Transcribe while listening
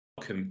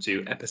welcome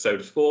to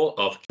episode 4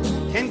 of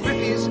Ken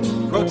Griffey's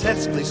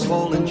Grotesquely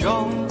Swollen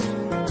Jaw,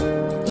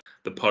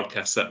 the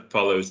podcast that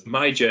follows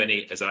my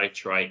journey as I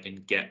try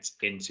and get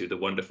into the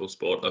wonderful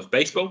sport of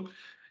baseball.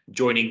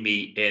 Joining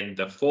me in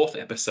the 4th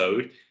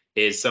episode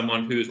is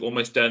someone who's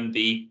almost done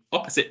the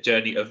opposite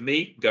journey of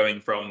me,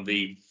 going from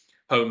the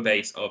home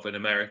base of an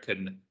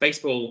American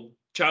baseball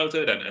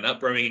childhood and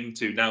upbringing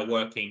to now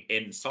working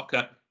in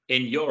soccer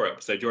in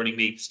Europe. So joining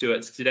me,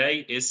 Stuart,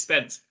 today is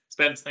Spence.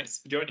 Spence, thanks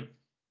for joining.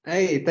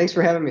 Hey, thanks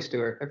for having me,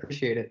 Stuart. I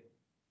appreciate it.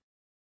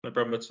 No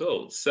problem at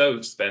all. So,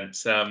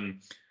 Spence,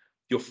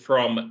 you're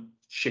from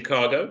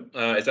Chicago,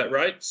 is that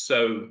right?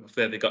 So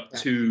they've got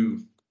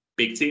two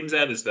big teams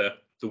there. There's the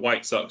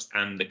White Sox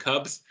and the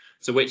Cubs.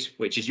 So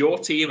which is your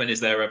team, and is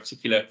there a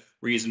particular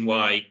reason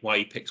why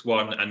you picked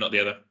one and not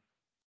the other?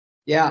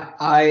 Yeah,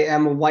 I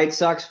am a White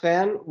Sox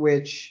fan,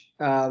 which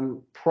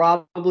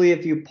probably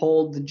if you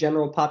polled the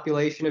general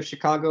population of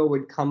Chicago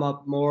would come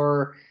up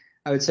more,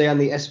 I would say, on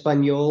the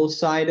Espanol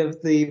side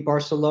of the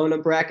Barcelona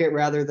bracket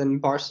rather than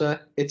Barca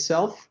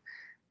itself.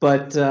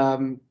 But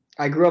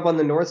I grew up on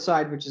the north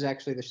side, which is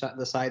actually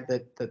the side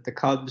that the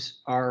Cubs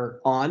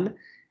are on.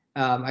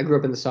 I grew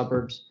up in the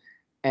suburbs,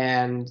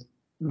 and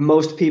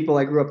most people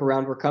I grew up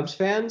around were Cubs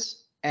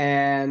fans.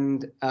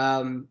 And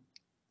I'm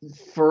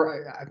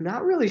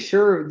not really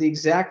sure the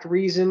exact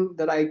reason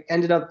that I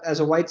ended up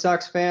as a White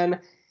Sox fan.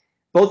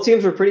 Both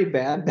teams were pretty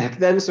bad back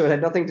then, so it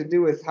had nothing to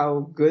do with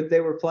how good they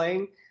were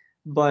playing.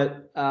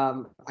 But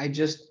I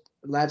just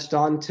latched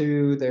on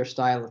to their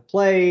style of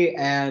play,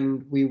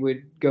 and we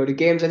would go to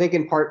games. I think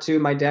in part two,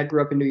 my dad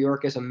grew up in New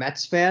York as a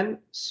Mets fan,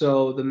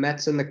 so the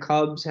Mets and the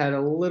Cubs had a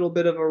little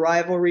bit of a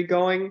rivalry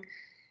going.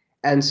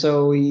 And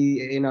so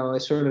I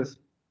sort of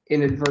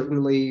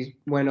inadvertently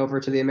went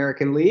over to the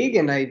American League,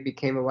 and I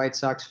became a White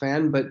Sox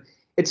fan. But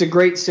it's a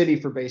great city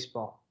for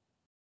baseball.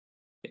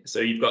 So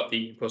you've got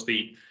of course,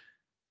 the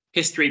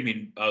history. I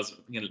mean, I was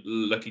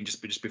looking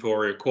just before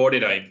we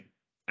recorded. I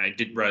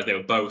didn't realize they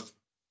were both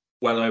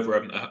well over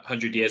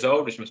 100 years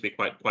old, which must be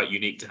quite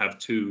unique to have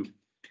two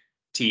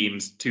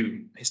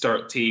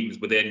historic teams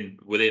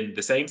within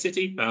the same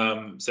city.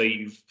 So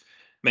you've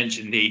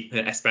mentioned the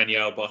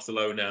Espanol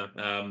Barcelona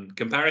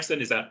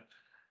comparison. Is that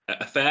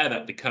a fair,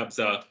 that the Cubs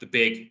are the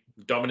big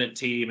dominant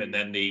team and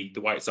then the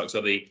White Sox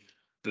are the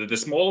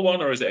smaller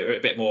one, or is it a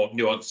bit more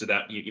nuanced to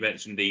that? You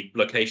mentioned the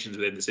locations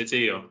within the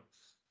city, or?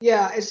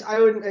 Yeah,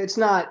 it's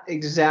not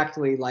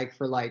exactly like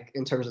for like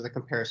in terms of the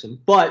comparison,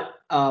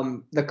 but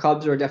the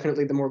Cubs are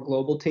definitely the more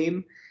global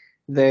team.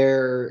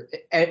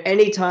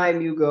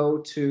 Anytime you go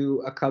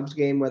to a Cubs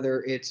game,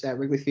 whether it's at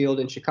Wrigley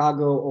Field in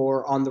Chicago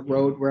or on the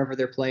road, wherever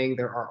they're playing,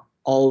 there are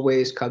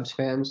always Cubs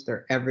fans.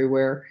 They're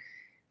everywhere,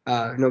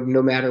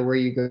 no matter where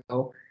you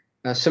go.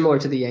 Similar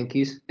to the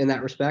Yankees in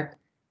that respect.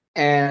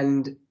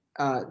 And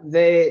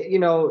they,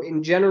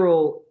 in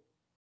general,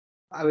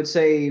 I would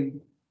say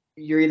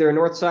you're either a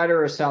North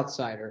Sider or a South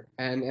Sider.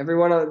 And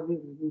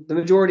the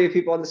majority of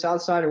people on the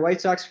South Side are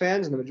White Sox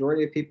fans, and the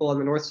majority of people on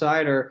the North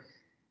Side are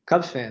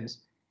Cubs fans.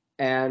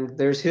 And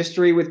there's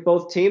history with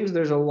both teams.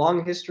 There's a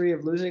long history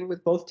of losing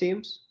with both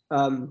teams.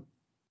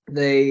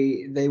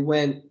 They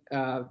went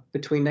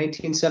between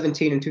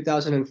 1917 and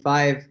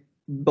 2005,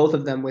 both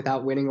of them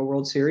without winning a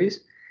World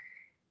Series.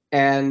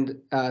 And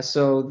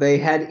so they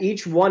had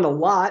each won a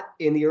lot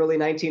in the early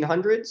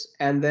 1900s.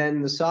 And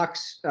then the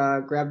Sox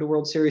grabbed a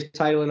World Series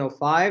title in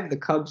 2005. The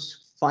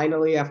Cubs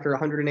finally, after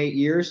 108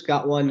 years,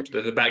 got one.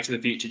 The Back to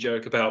the Future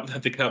joke about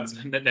the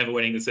Cubs never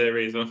winning the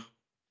series. Or...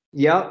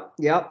 Yep.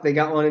 They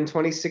got one in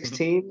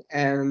 2016.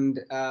 And,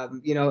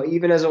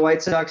 even as a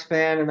White Sox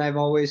fan, and I've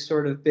always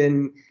sort of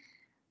been,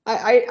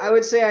 I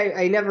would say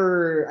I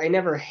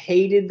never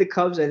hated the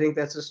Cubs. I think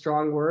that's a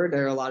strong word.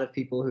 There are a lot of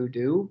people who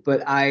do, but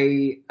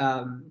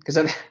because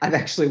I've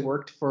actually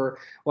worked for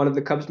one of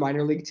the Cubs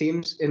minor league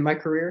teams in my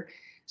career.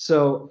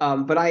 So,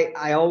 but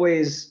I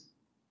always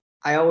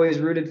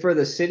rooted for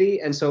the city.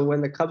 And so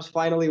when the Cubs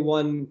finally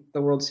won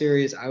the World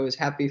Series, I was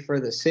happy for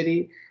the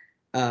city.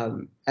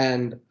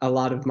 And a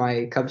lot of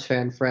my Cubs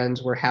fan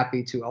friends were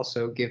happy to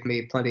also give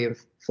me plenty of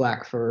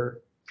flack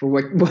for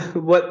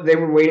what they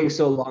were waiting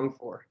so long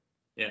for.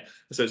 Yeah,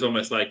 so it's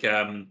almost like,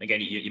 again,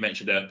 you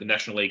mentioned the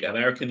National League,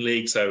 American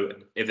League. So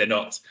if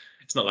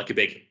it's not like a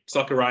big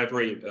soccer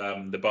rivalry.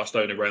 The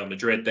Barcelona, Real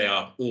Madrid, they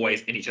are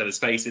always in each other's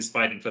faces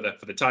fighting for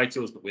the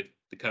titles. But with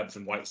the Cubs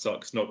and White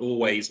Sox, not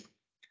always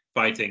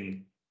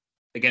fighting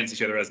against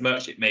each other as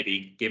much. It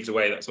maybe gives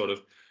away that sort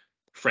of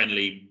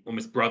friendly,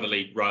 almost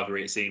brotherly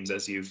rivalry, it seems,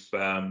 as you've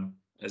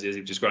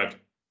described.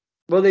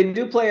 Well, they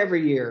do play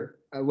every year.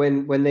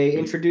 When they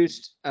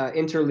introduced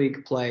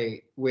interleague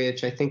play,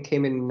 which I think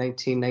came in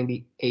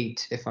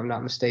 1998, if I'm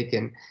not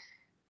mistaken,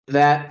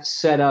 that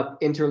set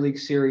up interleague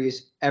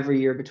series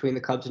every year between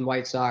the Cubs and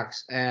White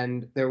Sox.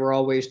 And there were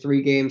always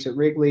 3 games at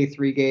Wrigley,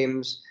 3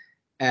 games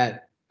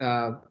at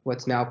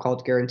what's now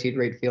called Guaranteed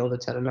Rate Field.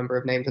 It's had a number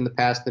of names in the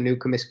past, the new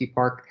Comiskey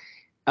Park.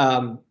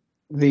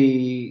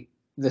 The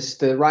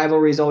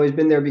rivalry's always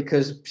been there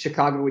because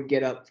Chicago would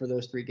get up for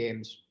those 3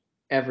 games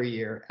every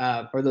year,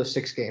 or those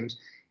 6 games.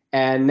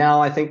 And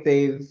now I think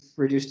they've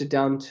reduced it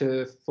down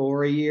to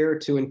 4 a year,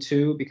 2 and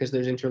 2, because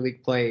there's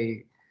interleague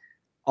play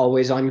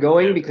always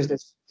ongoing, because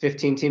there's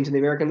 15 teams in the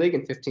American League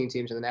and 15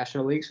 teams in the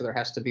National League. So there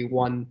has to be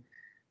one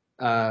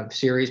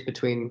series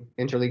between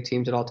interleague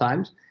teams at all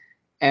times.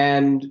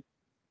 And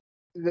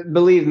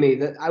believe me,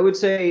 that I would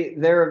say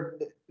they're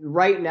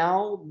right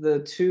now, the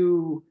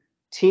two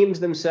teams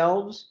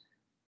themselves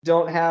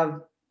don't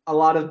have a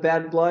lot of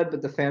bad blood,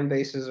 but the fan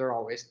bases are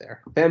always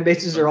there. Fan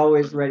bases are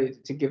always ready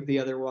to give the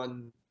other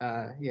one,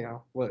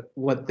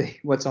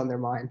 what's on their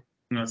mind.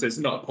 No, so it's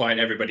not quite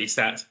everybody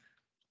sat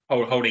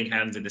holding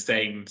hands in the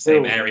same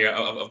area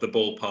of the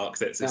ballpark.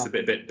 So it's a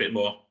bit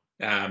more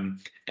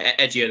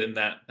edgier than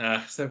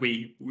that. So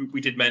we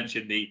did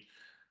mention the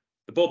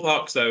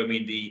ballpark. So I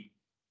mean the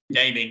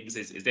namings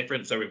is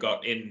different. So we've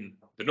got in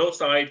the north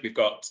side, we've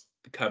got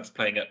the Cubs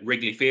playing at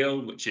Wrigley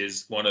Field, which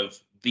is one of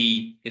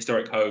the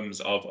historic homes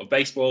of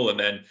baseball. And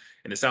then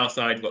in the south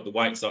side, we've got the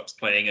White Sox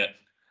playing at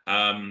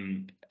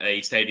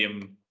a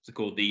stadium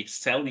called the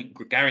Cell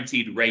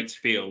Guaranteed Rate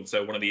Field.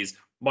 So one of these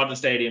modern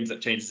stadiums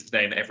that changes its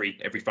name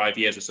every 5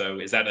 years or so.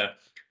 Is that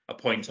a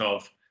point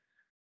of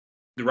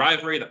the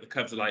rivalry that the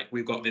Cubs are like,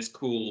 we've got this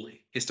cool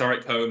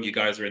historic home, you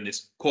guys are in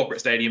this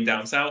corporate stadium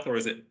down south, or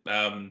is it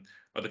are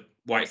the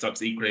White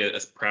Sox equally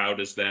as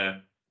proud as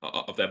their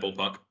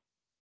ballpark?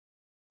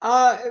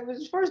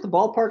 As far as the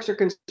ballparks are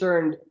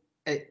concerned,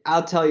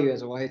 I'll tell you,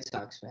 as a White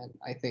Sox fan,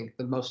 I think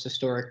the most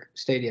historic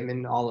stadium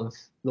in all of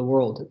the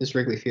world is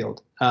Wrigley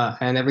Field.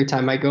 And every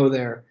time I go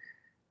there,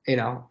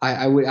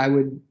 I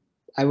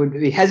would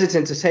be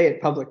hesitant to say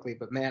it publicly,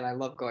 but man, I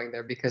love going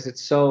there because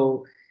it's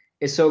so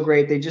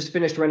great. They just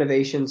finished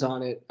renovations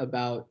on it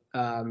about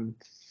I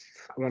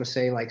want to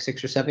say like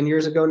 6 or 7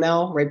 years ago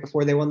now, right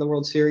before they won the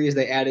World Series.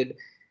 They added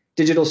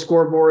digital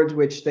scoreboards,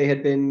 which they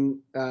had been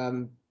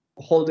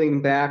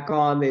holding back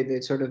on.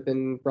 They'd sort of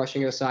been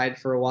brushing it aside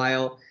for a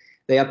while.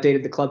 They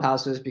updated the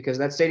clubhouses because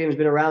that stadium's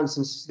been around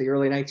since the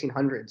early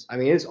 1900s. I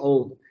mean, it's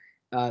old.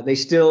 They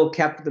still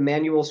kept the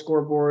manual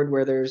scoreboard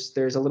where there's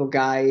a little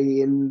guy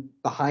in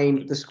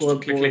behind the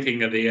scoreboard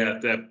clicking at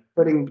the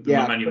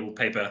manual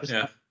paper.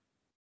 Yeah.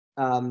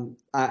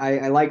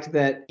 I liked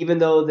that even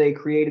though they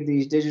created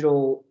these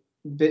digital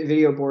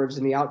video boards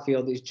in the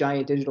outfield, these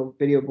giant digital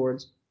video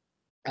boards,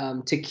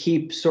 to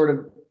keep sort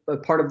of a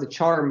part of the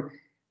charm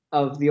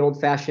of the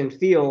old-fashioned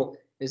feel,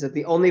 is that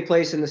the only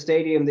place in the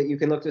stadium that you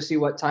can look to see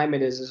what time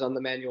it is on the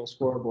manual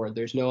scoreboard.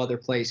 There's no other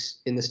place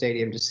in the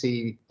stadium to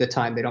see the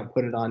time. They don't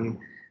put it on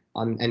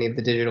any of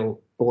the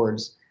digital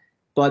boards.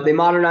 But they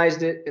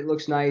modernized it. It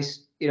looks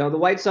nice. The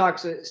White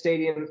Sox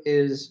stadium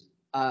is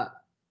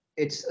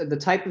it's the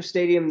type of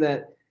stadium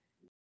that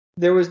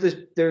there's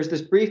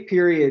this brief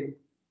period,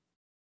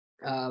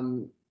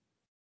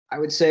 I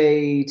would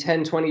say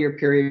 10, 20-year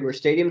period, where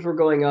stadiums were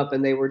going up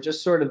and they were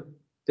just sort of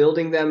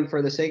building them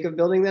for the sake of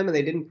building them, and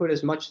they didn't put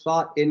as much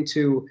thought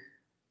into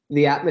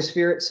the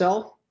atmosphere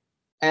itself.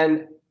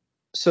 And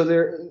so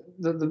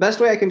the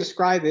best way I can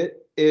describe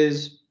it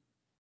is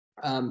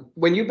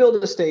when you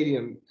build a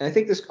stadium, and I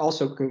think this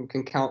also can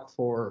count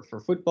for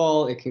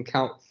football, it can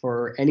count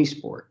for any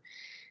sport.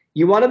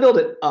 You want to build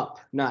it up,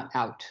 not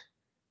out.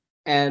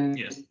 And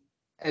yes.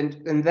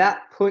 and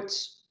that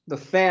puts the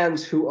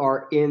fans who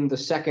are in the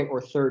second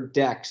or third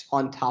decks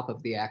on top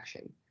of the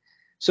action.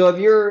 So if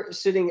you're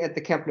sitting at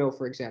the Camp Nou,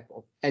 for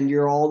example, and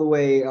you're all the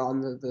way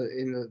on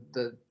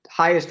the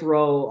highest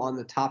row on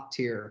the top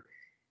tier,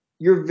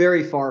 you're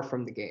very far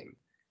from the game.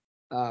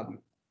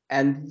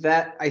 And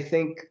that, I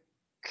think,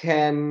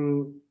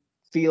 can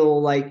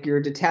feel like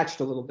you're detached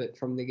a little bit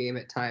from the game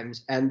at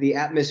times. And the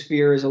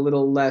atmosphere is a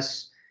little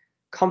less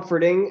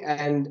comforting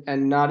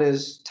and not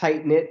as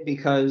tight-knit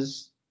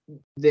because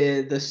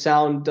the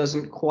sound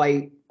doesn't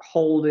quite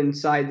hold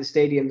inside the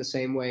stadium the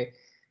same way.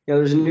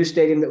 There's a new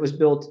stadium that was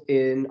built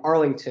in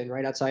Arlington,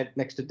 right outside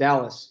next to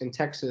Dallas in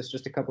Texas,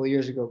 just a couple of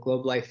years ago,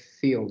 Globe Life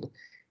Field.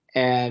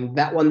 And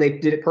that one, they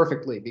did it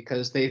perfectly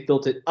because they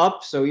built it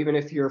up. So even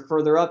if you're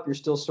further up, you're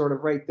still sort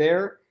of right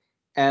there.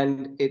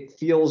 And it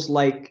feels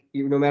like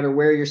no matter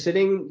where you're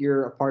sitting,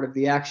 you're a part of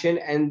the action.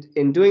 And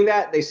in doing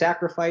that, they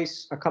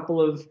sacrifice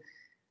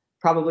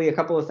probably a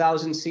couple of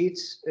thousand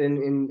seats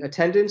in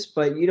attendance,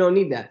 but you don't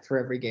need that for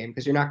every game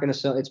because you're not going to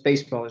sell. It's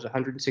baseball. There's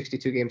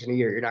 162 games in a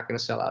year. You're not going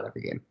to sell out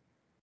every game.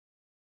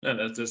 No,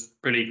 that's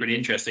just pretty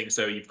interesting.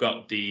 So you've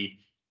got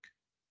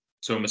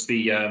almost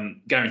the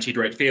guaranteed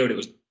rate field. It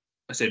was,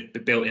 I said,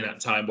 built in that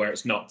time where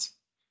it's not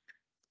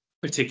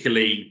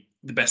particularly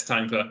the best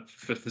time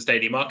for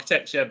stadium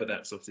architecture, but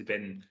that's obviously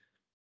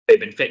they've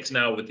been fixed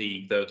now with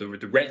the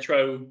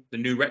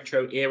new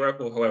retro era,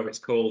 or however it's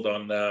called,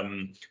 on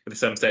with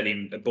some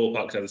stadium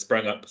ballparks that have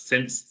sprung up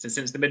since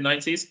the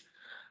mid-90s.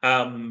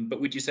 But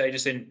would you say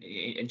just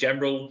in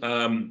general,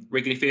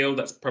 Wrigley Field,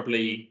 that's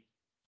probably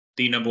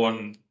the number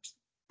one?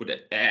 Would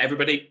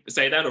everybody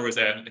say that, or is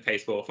there a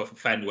case for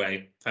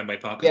Fenway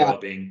Park as well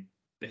being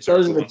the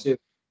historical one?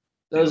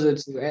 Those are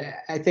the two.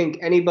 I think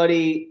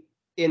anybody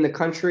in the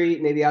country,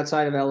 maybe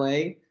outside of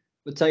LA,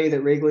 would tell you that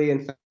Wrigley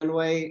and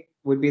Fenway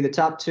would be the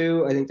top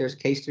two. I think there's a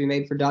case to be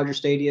made for Dodger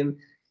Stadium.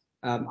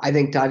 I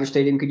think Dodger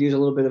Stadium could use a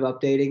little bit of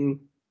updating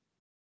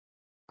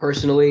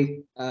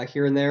personally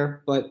here and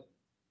there, but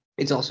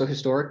it's also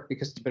historic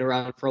because it's been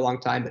around for a long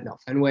time. But no,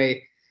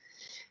 Fenway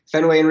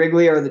and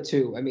Wrigley are the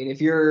two. I mean,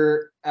 if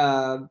you're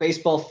a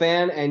baseball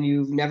fan and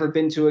you've never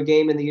been to a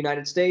game in the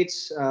United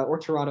States or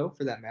Toronto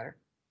for that matter,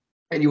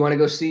 and you want to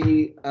go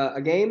see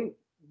a game,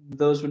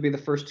 those would be the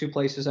first two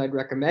places I'd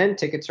recommend.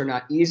 Tickets are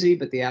not easy,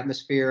 but the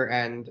atmosphere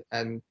and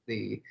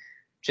the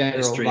general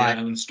history vibe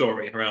and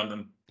story around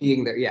them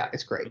being there, yeah,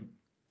 it's great.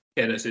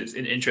 Yeah, it's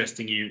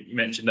interesting. You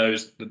mentioned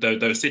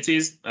those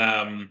cities.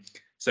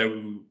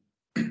 So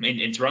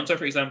in Toronto,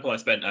 for example, I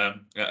spent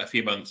a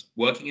few months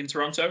working in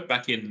Toronto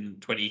back in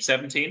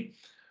 2017,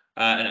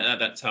 and at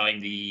that time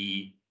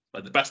the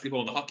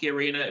basketball and the hockey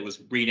arena, it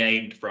was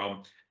renamed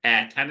from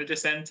Air Canada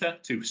Centre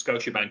to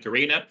Scotiabank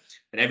Arena,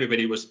 and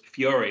everybody was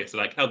furious,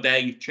 like, how dare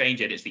you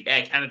change it? It's the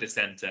Air Canada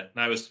Centre.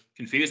 And I was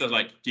confused. I was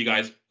like, do you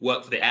guys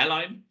work for the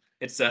airline?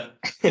 It's a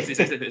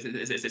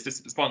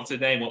sponsored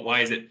name.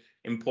 Why is it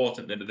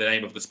important than the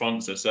name of the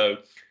sponsor? So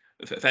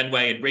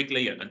Fenway and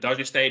Wrigley and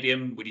Dodger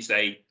Stadium, would you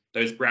say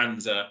those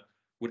brands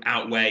would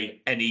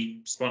outweigh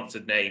any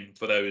sponsored name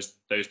for those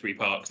three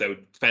parks? So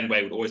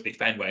Fenway would always be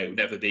Fenway. It would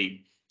never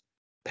be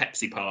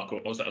Pepsi Park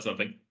or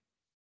something.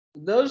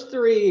 Those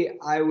three,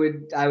 I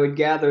would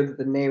gather that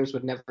the names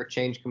would never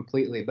change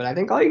completely. But I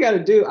think all you got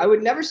to do, I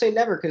would never say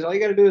never, because all you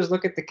got to do is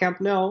look at the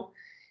Camp Nou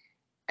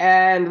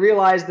and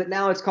realize that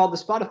now it's called the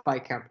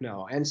Spotify Camp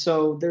Nou. And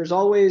so there's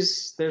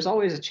always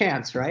a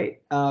chance, right?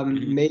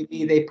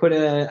 Maybe they put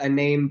a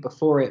name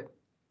before it.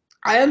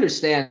 I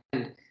understand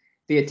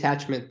the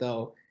attachment,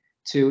 though,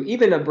 to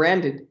even a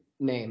branded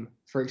name.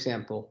 For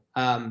example,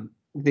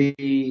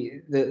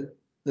 the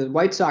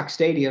White Sox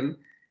Stadium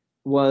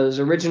was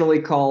originally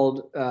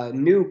called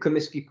New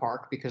Comiskey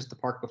Park, because the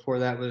park before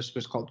that was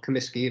called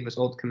Comiskey. It was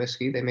Old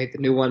Comiskey. They made the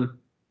new one.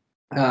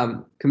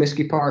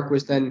 Comiskey Park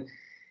was then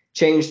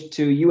changed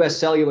to U.S.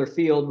 Cellular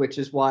Field, which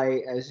is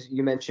why, as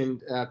you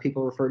mentioned,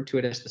 people referred to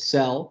it as the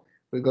Cell.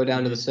 We go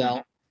down to the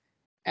Cell.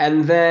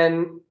 And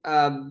then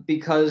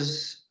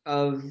because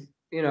of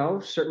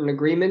certain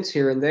agreements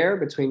here and there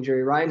between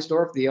Jerry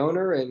Reinsdorf, the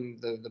owner, and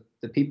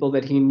the people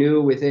that he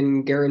knew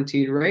within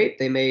Guaranteed Rate,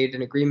 they made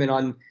an agreement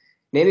on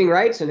naming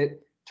rights, and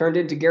it turned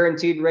into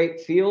Guaranteed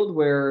Rate Field,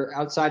 where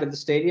outside of the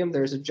stadium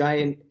there's a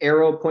giant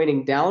arrow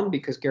pointing down,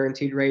 because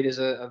Guaranteed Rate is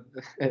a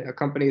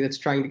company that's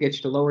trying to get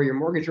you to lower your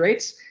mortgage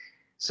rates.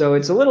 So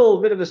it's a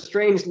little bit of a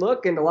strange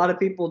look, and a lot of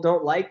people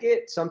don't like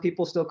it. Some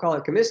people still call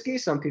it Comiskey.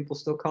 Some people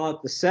still call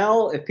it the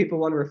Cell. If people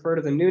want to refer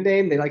to the new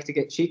name, they like to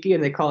get cheeky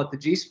and they call it the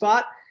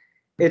G-Spot.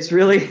 It's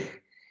really,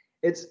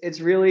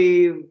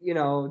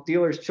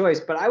 dealer's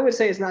choice. But I would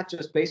say it's not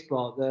just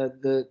baseball.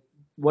 The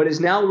what is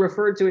now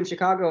referred to in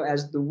Chicago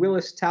as the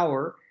Willis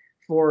Tower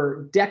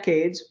for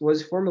decades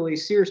was formerly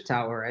Sears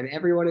Tower, and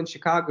everyone in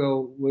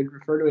Chicago would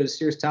refer to it as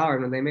Sears Tower.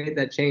 And when they made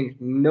that change,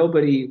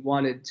 nobody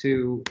wanted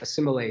to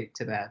assimilate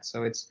to that.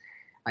 So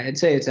I'd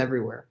say it's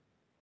everywhere.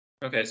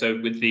 Okay, so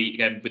with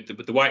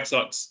the White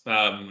Sox,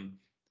 I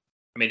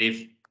mean,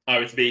 if I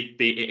was to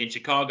be in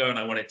Chicago and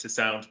I wanted to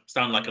sound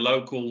like a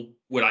local,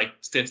 would I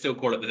still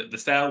call it the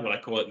Cell? Would I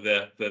call it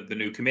the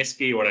new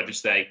Comiskey, or would I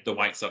just say the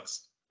White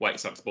Sox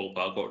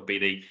ballpark? What would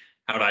be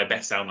how would I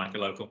best sound like a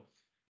local?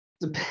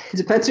 It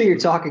depends who you're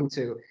talking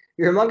to.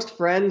 You're amongst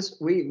friends,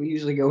 we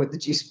usually go with the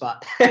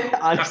G-Spot.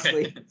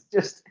 Honestly,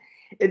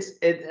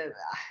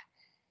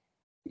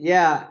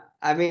 yeah.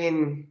 I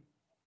mean,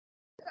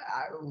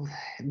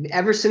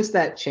 ever since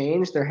that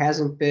change, there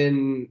hasn't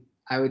been,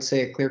 I would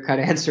say, a clear-cut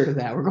answer to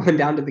that. We're going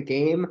down to the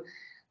game.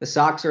 The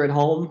Sox are at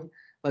home.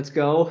 Let's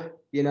go.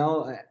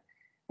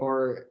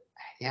 Or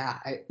yeah,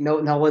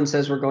 no one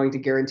says we're going to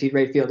Guaranteed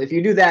Rate Field. If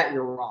you do that,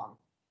 you're wrong.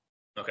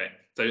 Okay,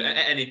 so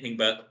anything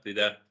but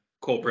the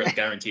corporate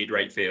Guaranteed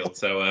Rate Field.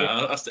 So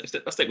I'll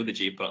stick with the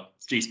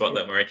G-Spot.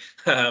 Don't worry.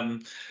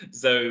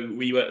 So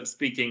we were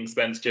speaking,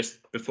 Spence,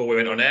 just before we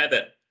went on air,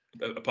 that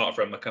apart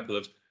from a couple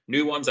of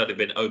new ones that have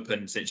been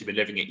open since you've been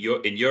living in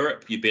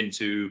Europe,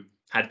 you've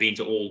had been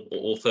to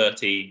all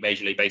 30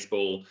 Major League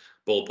Baseball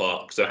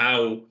ballparks. So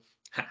how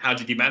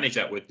did you manage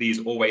that with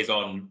these always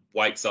on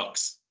White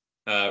Sox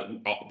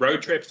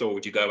road trips, or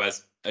would you go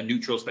as a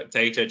neutral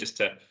spectator just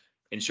to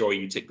ensure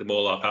you tick them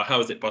all off?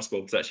 How is it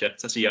possible for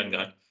such a young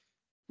guy?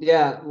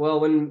 Yeah, well,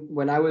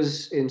 when I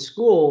was in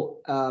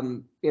school, a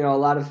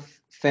lot of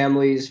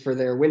families for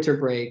their winter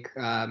break,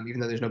 even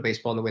though there's no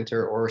baseball in the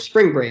winter, or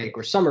spring break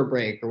or summer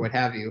break or what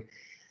have you,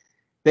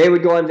 they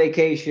would go on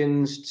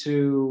vacations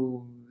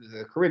to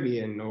the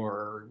Caribbean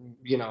or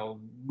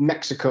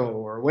Mexico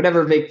or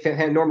whatever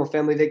normal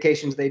family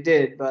vacations they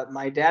did. But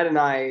my dad and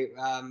I,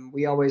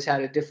 we always had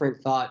a different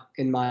thought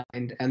in mind,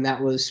 and that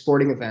was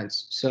sporting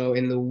events. So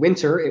in the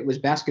winter, it was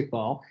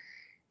basketball,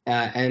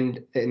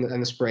 and in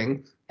the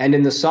spring, and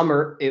in the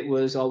summer, it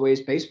was always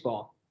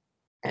baseball.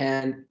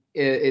 And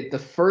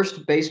the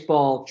first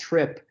baseball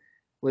trip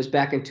was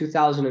back in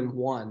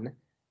 2001.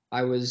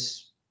 I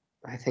was,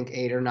 I think,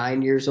 8 or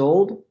 9 years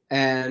old,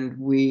 and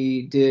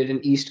we did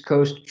an East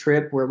Coast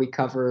trip where we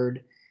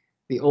covered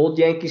the old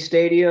Yankee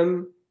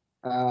Stadium,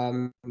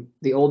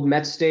 the old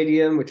Mets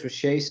Stadium, which was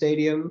Shea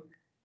Stadium.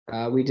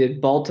 We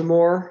did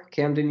Baltimore,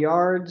 Camden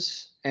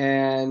Yards,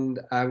 and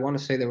I want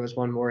to say there was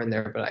one more in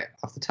there, but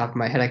off the top of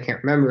my head, I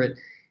can't remember it.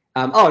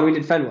 And we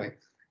did Fenway.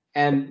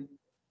 And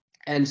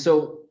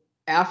so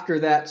after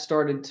that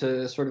started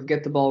to sort of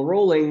get the ball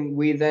rolling,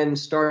 we then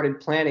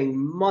started planning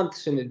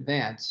months in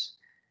advance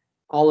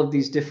all of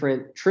these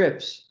different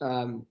trips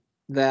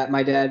that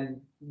my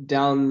dad,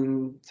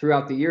 down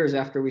throughout the years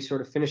after we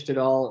sort of finished it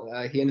all,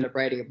 he ended up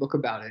writing a book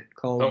about it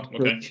called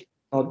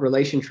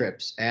Relation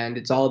Trips. And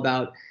it's all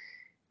about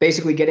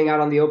basically getting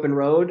out on the open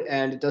road,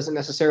 and it doesn't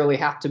necessarily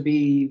have to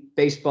be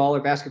baseball or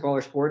basketball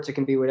or sports. It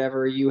can be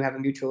whatever you have a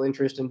mutual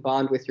interest and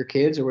bond with your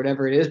kids or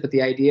whatever it is. But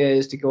the idea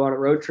is to go on a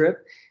road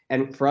trip.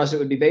 And for us, it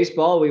would be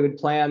baseball. We would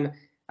plan.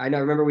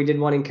 Remember we did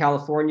one in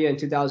California in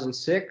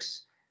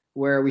 2006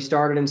 where we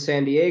started in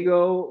San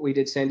Diego. We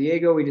did San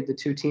Diego. We did the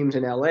 2 teams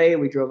in LA.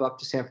 We drove up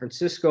to San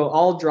Francisco,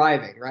 all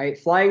driving, right?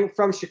 Flying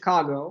from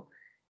Chicago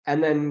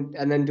and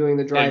then doing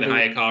the driving. Doing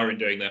the hire car and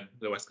doing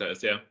the West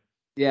Coast, yeah.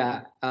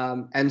 Yeah.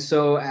 And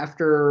so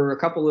after a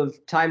couple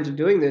of times of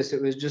doing this,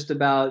 it was just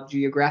about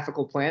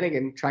geographical planning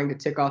and trying to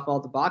tick off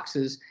all the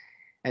boxes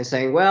and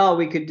saying, well,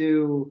 we could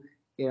do,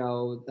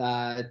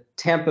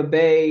 Tampa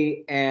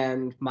Bay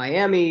and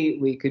Miami.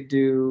 We could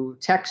do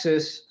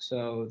Texas,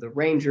 so the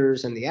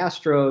Rangers and the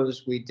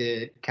Astros. We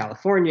did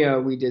California.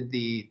 We did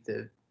the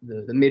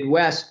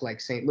Midwest, like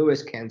St.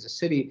 Louis, Kansas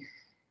City.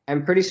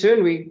 And pretty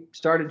soon we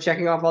started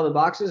checking off all the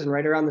boxes. And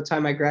right around the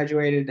time I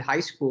graduated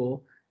high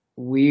school,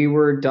 we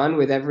were done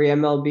with every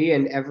MLB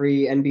and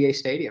every NBA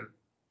stadium.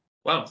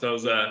 Wow, so it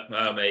was a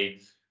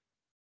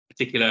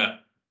particular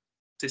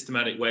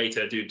systematic way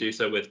to do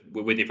so with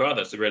your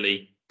father. So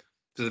really,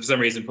 for some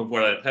reason, from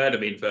what I've heard, I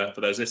mean, for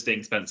those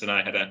listening, Spencer and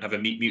I have a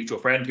mutual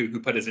friend who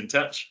put us in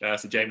touch.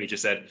 So Jamie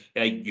just said,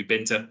 "Yeah, you've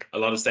been to a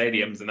lot of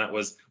stadiums," and that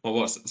was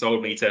what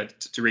sold me to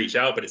reach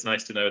out. But it's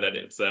nice to know that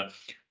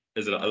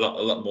there's a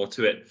lot more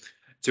to it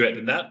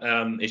than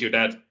that. Is your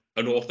dad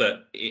an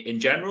author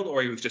in general,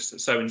 or he was just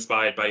so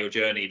inspired by your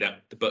journey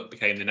that the book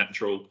became the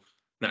natural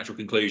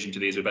conclusion to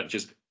these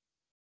adventures?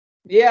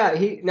 Yeah,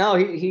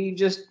 he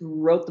just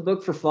wrote the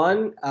book for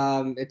fun.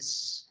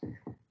 It's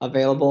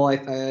available. I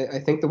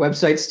think the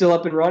website's still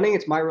up and running.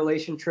 It's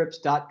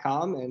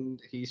myrelationtrips.com,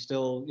 and he's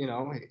still,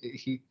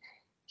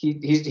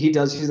 he's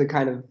the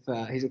kind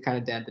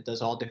of dad that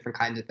does all different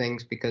kinds of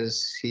things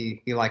because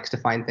he likes to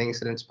find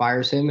things that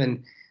inspires him.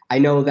 And I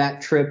know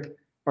that trip,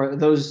 or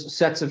those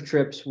sets of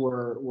trips,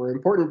 were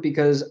important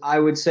because I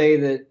would say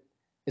that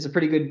it's a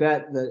pretty good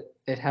bet that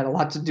it had a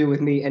lot to do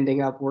with me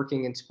ending up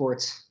working in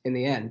sports in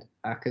the end,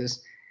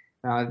 because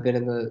I've been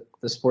in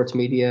the sports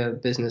media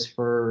business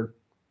for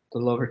a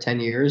little over 10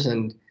 years,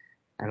 and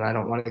I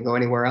don't want to go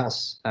anywhere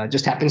else.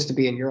 Just happens to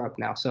be in Europe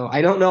now, so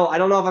I don't know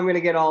if I'm going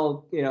to get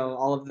all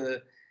of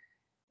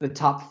the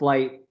top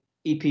flight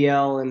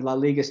EPL and La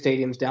Liga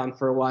stadiums down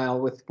for a while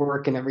with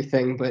work and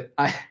everything, but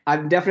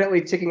I'm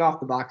definitely ticking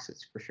off the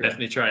boxes for sure.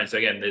 Definitely trying. So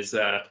again, there's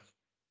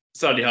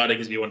slightly harder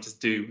because you want to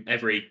do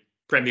every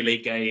Premier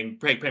League game,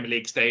 Premier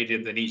League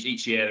stadium, and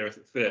each year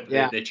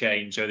they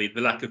change. So the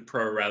lack of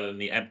pro rather than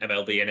the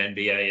MLB and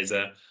NBA is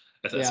a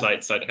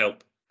slight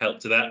help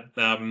to that.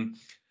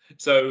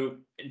 So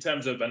in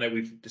terms of, I know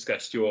we've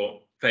discussed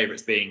your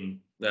favourites being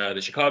the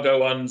Chicago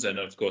ones, and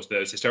of course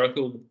those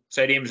historical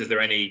stadiums. Is there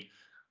any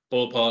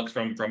ballparks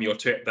from your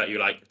trip that you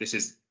like? This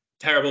is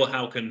terrible.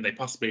 How can they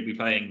possibly be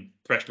playing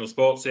professional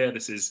sports here?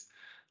 This is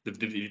the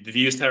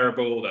view is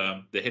terrible.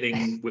 The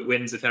hitting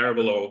wins are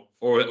terrible,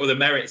 or the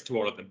merits to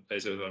all of them.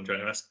 Is what I'm trying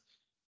to ask.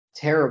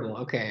 Terrible.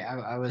 Okay,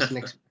 I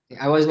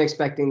wasn't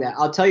expecting that.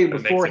 I'll tell you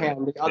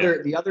beforehand.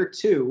 The other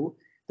two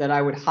that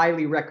I would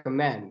highly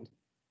recommend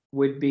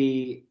would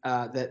be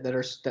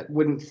that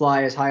wouldn't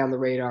fly as high on the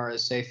radar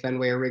as say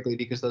Fenway or Wrigley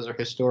because those are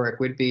historic.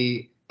 Would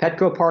be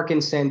Petco Park in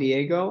San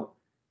Diego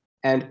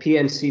and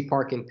PNC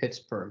Park in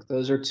Pittsburgh.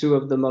 Those are two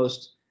of the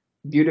most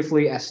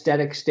beautifully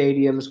aesthetic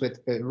stadiums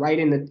with right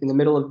in the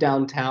middle of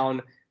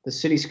downtown, the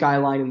city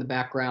skyline in the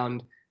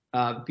background,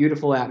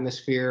 beautiful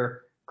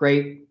atmosphere,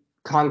 great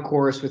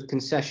concourse with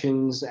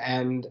concessions,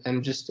 and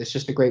it's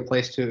just a great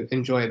place to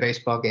enjoy a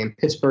baseball game.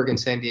 Pittsburgh and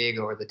San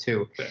Diego are the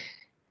two. Okay.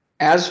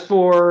 As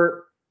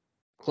for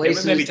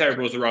places, maybe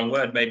terrible is the wrong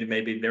word.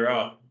 Maybe there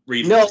are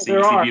reasons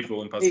to see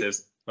beautiful and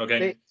positives.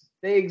 Okay.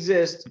 They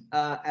exist.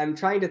 I'm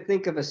trying to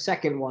think of a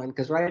second one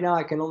because right now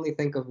I can only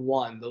think of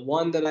one. The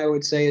one that I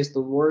would say is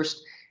the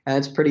worst, and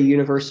it's pretty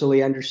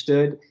universally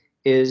understood,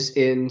 is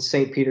in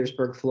St.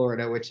 Petersburg,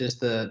 Florida, which is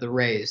the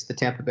Rays, the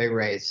Tampa Bay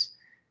Rays.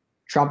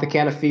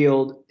 Tropicana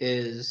Field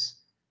is,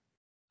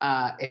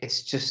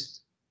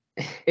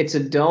 it's a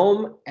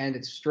dome, and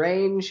it's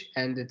strange,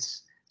 and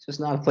it's just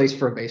not a place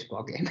for a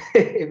baseball game.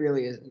 It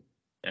really isn't.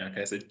 Yeah,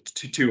 okay, so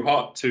too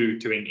hot to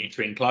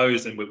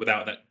enclose and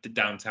without that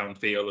downtown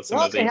feel of some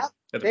of the.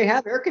 They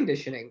have air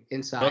conditioning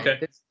inside.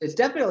 Okay. It's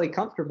definitely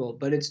comfortable,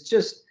 but it's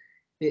just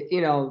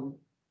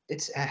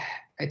it's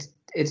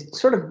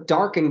sort of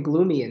dark and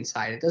gloomy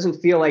inside. It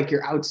doesn't feel like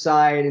you're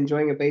outside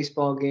enjoying a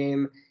baseball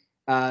game.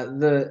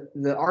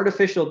 The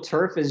artificial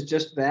turf is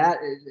just that.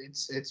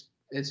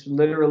 It's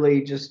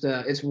literally just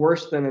it's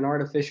worse than an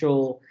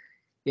artificial,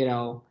 you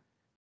know,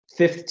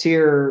 fifth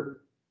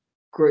tier,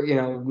 you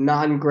know,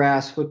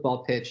 non-grass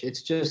football pitch.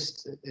 It's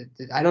just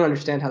I don't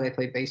understand how they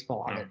play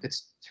baseball on it.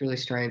 It's really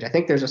strange. I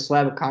think there's a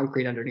slab of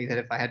concrete underneath it,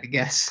 if I had to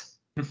guess.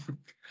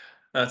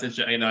 That's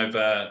interesting. I've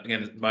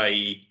again,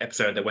 my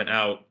episode that went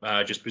out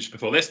just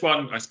before this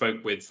one, I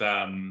spoke with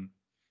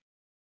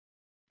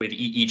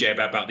EJ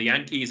about the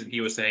Yankees, and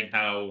he was saying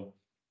how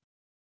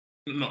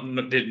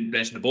didn't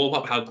mention the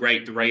ballpark, how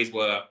great the Rays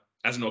were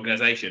as an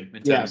organization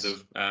in terms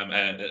of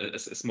a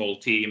small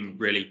team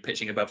really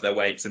pitching above their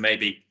weight. So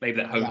maybe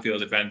that home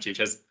field advantage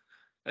has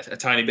a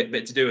tiny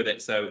bit to do with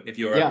it. So if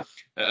you're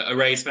a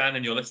Rays fan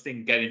and you're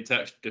listening, get in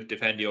touch to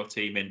defend your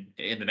team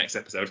in the next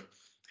episode.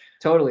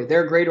 Totally.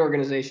 They're a great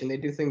organization. They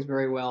do things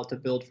very well to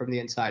build from the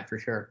inside, for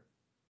sure.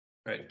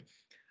 Right.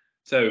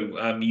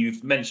 So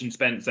you've mentioned,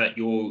 Spence, that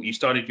you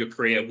started your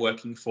career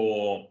working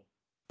for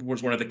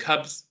one of the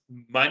Cubs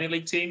minor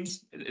league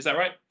teams. Is that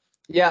right?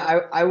 Yeah,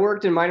 I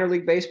worked in minor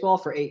league baseball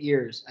for 8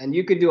 years, and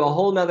you could do a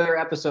whole nother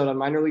episode on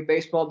minor league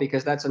baseball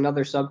because that's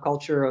another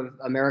subculture of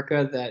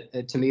America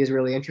that to me is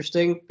really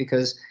interesting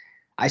because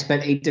I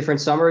spent 8 different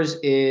summers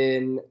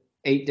in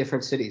 8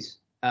 different cities.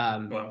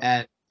 Wow.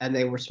 And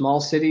they were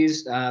small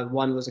cities.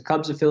 One was a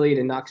Cubs affiliate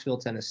in Knoxville,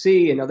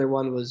 Tennessee. Another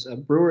one was a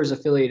Brewers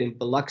affiliate in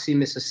Biloxi,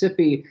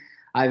 Mississippi.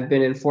 I've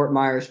been in Fort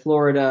Myers,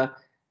 Florida,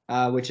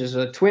 which is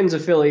a Twins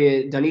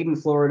affiliate, Dunedin,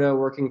 Florida,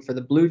 working for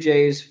the Blue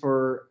Jays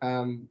for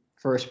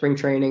spring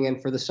training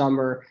and for the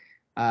summer.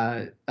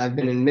 I've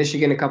been in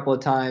Michigan a couple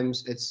of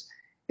times.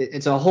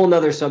 It's a whole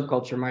nother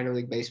subculture, minor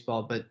league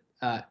baseball, but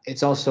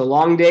it's also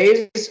long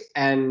days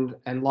and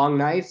long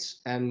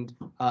nights and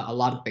a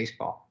lot of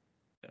baseball.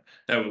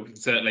 No,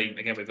 certainly.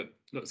 Again,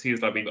 it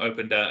seems like we've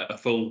opened a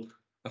full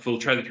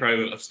treasure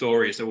trove of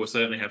stories. So we'll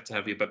certainly have to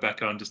have you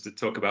back on just to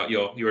talk about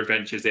your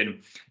adventures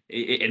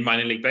in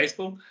minor league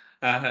baseball.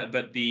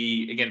 But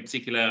the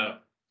particular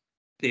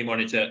theme I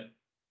wanted to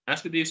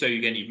ask with you. So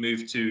again, you've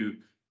moved to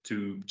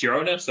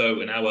Girona,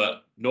 so an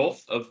hour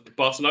north of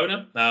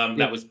Barcelona.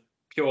 That was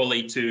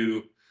purely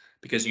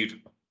because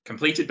you'd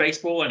completed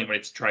baseball and you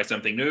wanted to try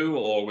something new,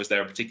 or was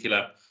there a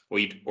particular, or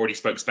you'd already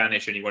spoke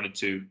Spanish and you wanted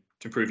to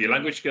improve your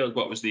language skills?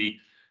 What was the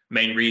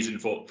main reason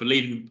for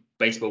leaving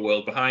baseball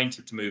world behind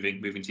to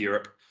moving to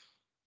Europe?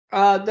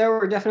 There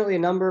were definitely a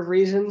number of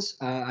reasons.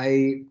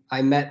 I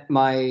met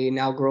my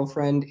now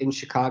girlfriend in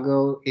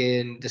Chicago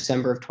in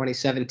December of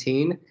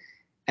 2017,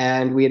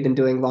 and we had been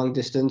doing long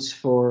distance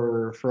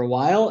for a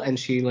while, and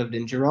she lived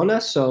in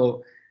Girona.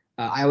 So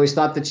I always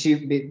thought that she,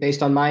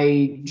 based on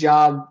my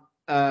job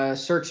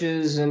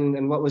searches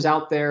and what was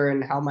out there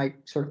and how my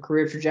sort of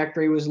career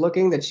trajectory was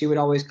looking, that she would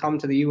always come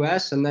to the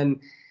U.S. And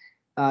then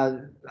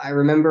I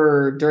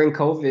remember during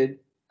COVID,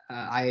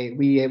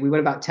 we went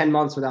about 10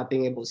 months without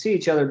being able to see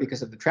each other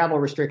because of the travel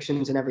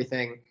restrictions and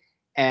everything.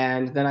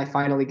 And then I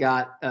finally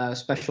got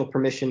special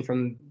permission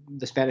from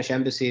the Spanish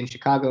embassy in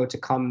Chicago to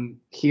come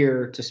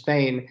here to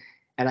Spain.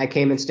 And I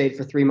came and stayed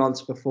for 3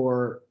 months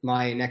before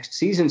my next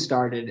season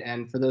started.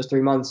 And for those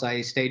 3 months,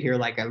 I stayed here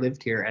like I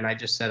lived here. And I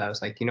just said, I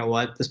was like, you know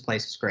what, this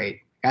place is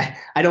great.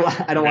 I don't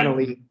want to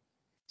leave.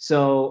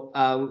 So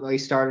we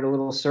started a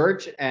little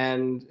search,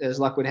 and as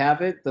luck would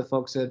have it, the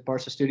folks at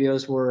Barca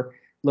Studios were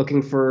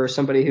looking for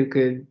somebody who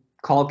could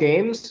call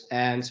games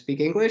and speak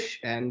English,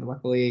 and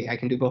luckily I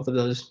can do both of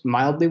those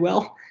mildly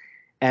well.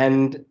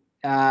 And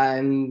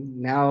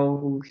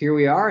now here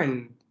we are,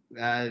 and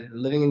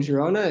living in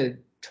Girona,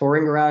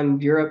 touring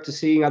around Europe to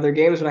seeing other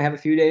games when I have a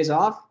few days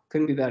off.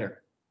 Couldn't be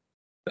better.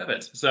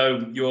 Perfect.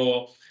 So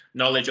your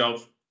knowledge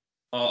of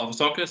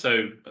soccer,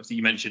 so obviously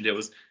you mentioned it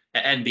was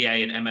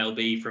NBA and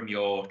MLB from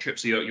your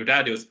trips to your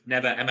dad. It was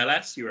never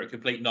MLS. You were a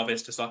complete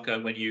novice to soccer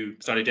when you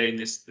started dating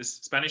this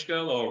Spanish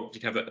girl, or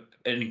did you have an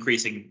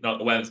increasing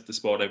awareness of the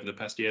sport over the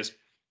past years?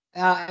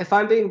 If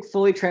I'm being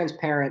fully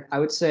transparent, I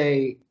would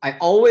say I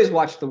always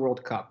watched the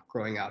World Cup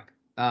growing up.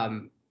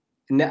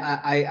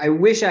 I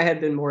wish I had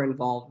been more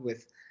involved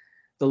with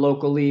the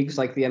local leagues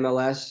like the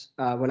MLS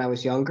when I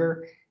was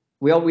younger.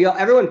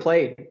 Everyone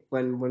played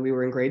when we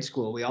were in grade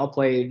school. We all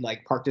played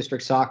like Park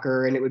District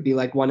soccer, and it would be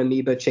like one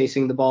amoeba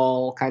chasing the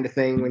ball kind of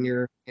thing when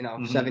you're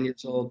 7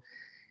 years old.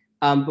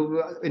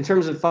 But in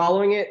terms of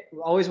following it, we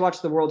always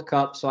watched the World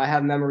Cup, so I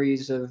have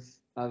memories of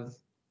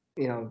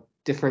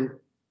different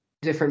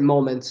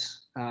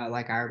moments.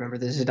 Like I remember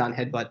the Zidane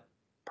headbutt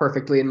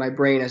perfectly in my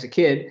brain as a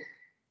kid.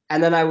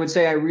 And then I would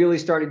say I really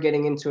started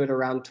getting into it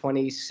around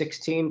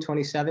 2016,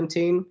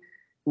 2017.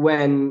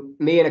 When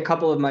me and a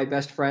couple of my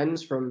best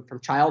friends from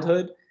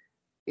childhood,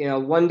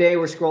 one day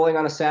we're scrolling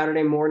on a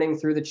Saturday morning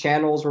through the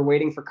channels. We're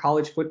waiting for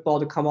college football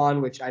to come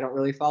on, which I don't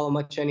really follow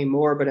much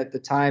anymore. But at the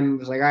time, it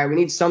was like, all right, we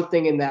need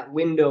something in that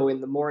window in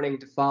the morning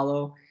to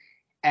follow.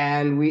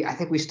 And I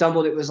think we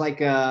stumbled. It was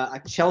like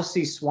a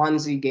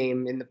Chelsea-Swansea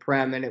game in the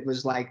Prem, and it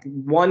was like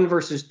 1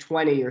 versus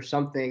 20 or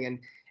something.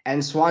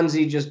 And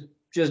Swansea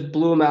just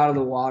blew them out of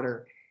the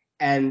water.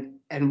 And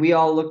we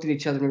all looked at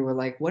each other and we were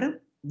like,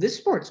 what this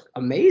sport's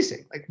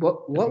amazing. Like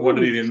what What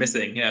have you been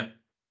missing? Yeah.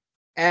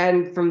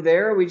 And from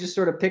there, we just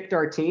sort of picked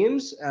our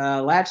teams,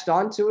 latched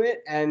onto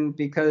it, and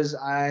because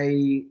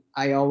I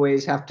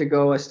always have to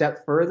go a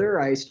step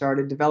further, I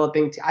started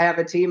developing. I have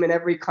a team in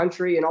every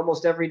country in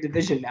almost every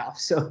division now.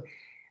 So,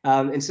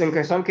 in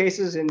some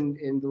cases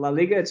in La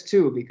Liga, it's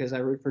two because I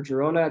root for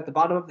Girona at the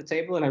bottom of the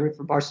table and I root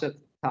for Barca at the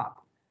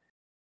top.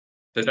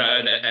 So is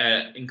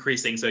that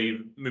increasing? So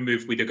you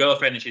moved with your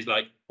girlfriend, and she's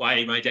like, "Why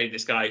am I dating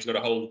this guy who's got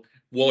a whole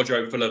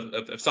wardrobe full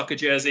of soccer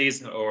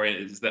jerseys?" Or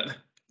is that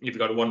you've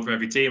got one from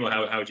every team, or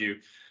how do you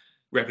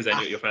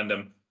represent your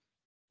fandom?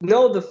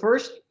 No, the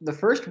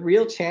first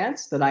real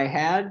chance that I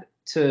had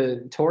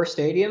to tour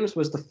stadiums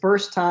was the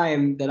first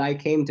time that I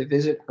came to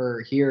visit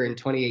her here in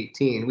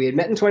 2018. We had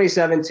met in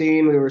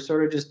 2017. We were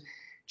sort of just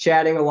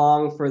chatting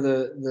along for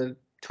the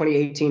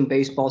 2018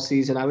 baseball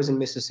season. I was in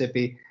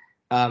Mississippi,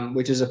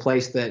 which is a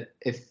place that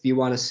if you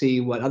want to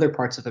see what other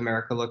parts of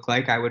America look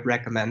like, I would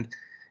recommend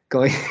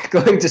going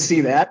going to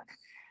see that.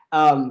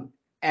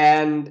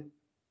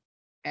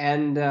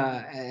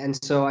 And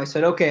so I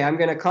said, okay, I'm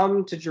going to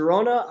come to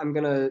Girona. I'm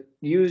going to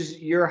use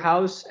your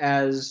house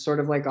as sort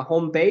of like a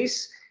home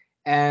base.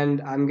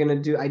 And I'm going to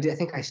do, I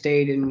think I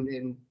stayed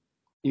in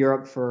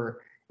Europe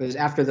for, it was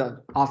after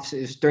the off,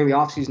 it was during the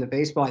off season of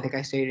baseball. I think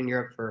I stayed in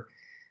Europe for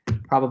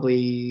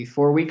probably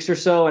 4 weeks or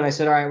so. And I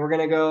said, all right, we're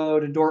going to go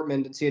to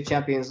Dortmund and see a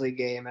Champions League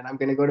game. And I'm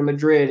going to go to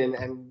Madrid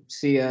and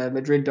see a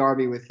Madrid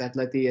derby with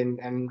Atleti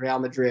and Real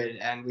Madrid.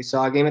 And we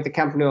saw a game at the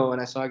Camp Nou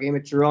and I saw a game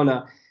at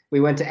Girona. We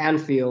went to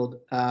Anfield,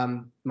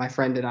 my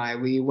friend and I.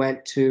 We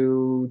went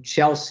to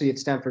Chelsea at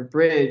Stamford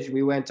Bridge.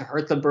 We went to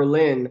Hertha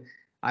Berlin.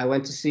 I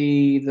went to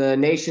see the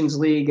Nations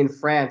League in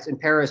France, in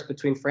Paris,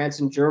 between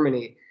France and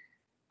Germany.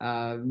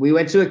 We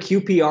went to a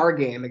QPR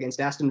game against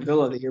Aston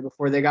Villa the year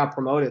before they got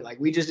promoted. Like,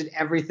 we just did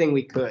everything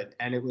we could,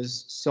 and it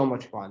was so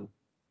much fun.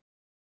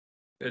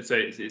 So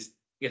it's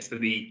yes,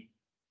 the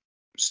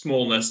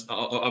smallness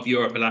of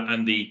Europe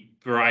and the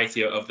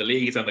variety of the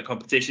leagues and the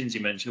competitions.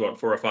 You mentioned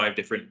 4 or 5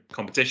 different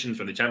competitions,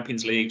 from the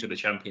Champions League to the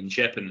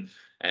Championship and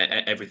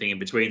everything in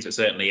between. So it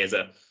certainly is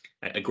a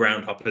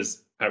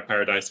groundhopper's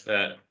paradise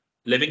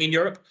living in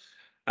Europe,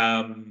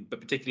 but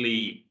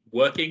particularly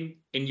working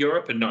in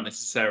Europe, and not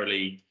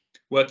necessarily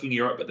working in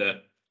Europe, but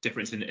the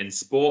difference in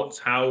sports.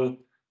 How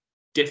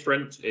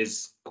different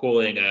is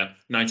calling a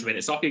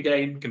 90-minute soccer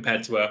game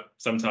compared to a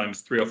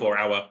sometimes 3 or 4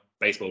 hour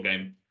baseball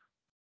game?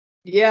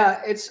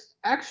 Yeah, it's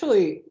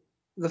actually,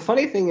 the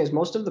funny thing is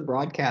most of the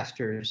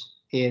broadcasters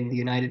in the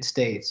United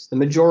States, the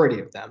majority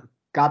of them,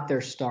 got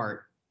their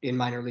start in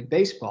minor league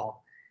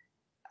baseball,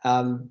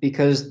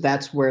 because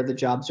that's where the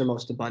jobs are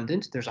most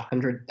abundant. There's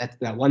 100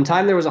 at one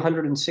time. There was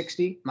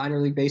 160 minor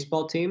league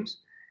baseball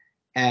teams,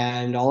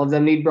 and all of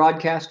them need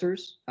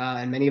broadcasters,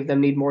 and many of them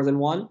need more than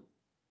one.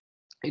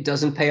 It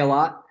doesn't pay a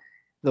lot,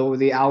 though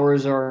the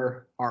hours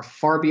are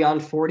far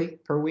beyond 40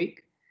 per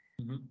week.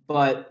 Mm-hmm.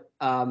 But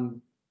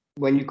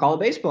when you call a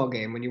baseball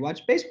game, when you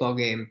watch a baseball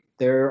game,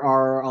 there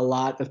are a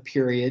lot of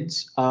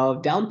periods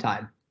of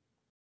downtime,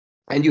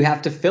 and you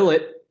have to fill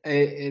it.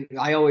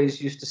 I always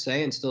used to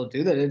say, and still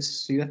do that,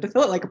 you have to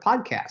fill it like a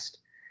podcast.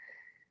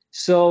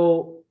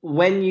 So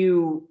when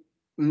you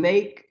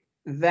make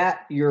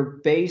that your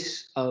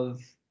base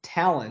of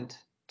talent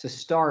to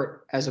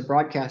start as a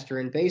broadcaster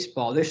in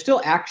baseball, there's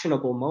still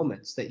actionable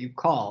moments that you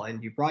call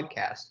and you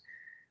broadcast,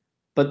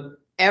 but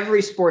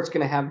every sport's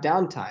going to have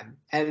downtime.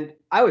 And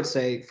I would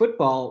say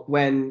football,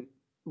 when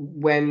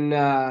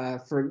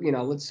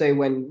let's say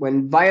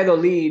when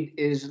Valladolid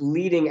is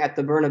leading at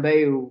the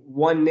Bernabeu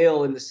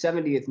 1-0 in the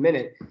 70th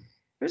minute,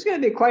 there's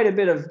going to be quite a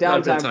bit of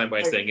downtime. Time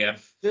wasting, yeah.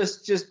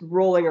 Just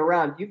rolling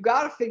around. You've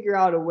got to figure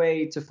out a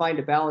way to find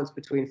a balance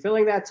between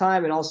filling that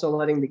time and also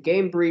letting the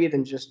game breathe,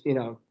 and just,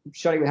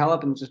 shutting the hell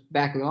up and just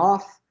backing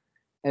off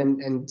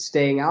and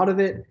staying out of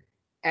it.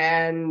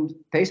 And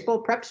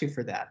baseball preps you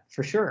for that,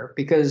 for sure,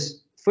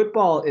 because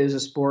football is a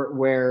sport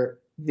where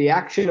the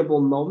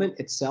actionable moment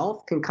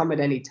itself can come at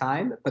any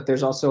time, but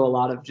there's also a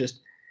lot of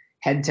just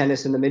head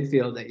tennis in the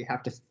midfield that you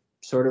have to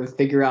sort of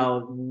figure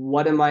out,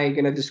 what am I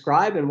going to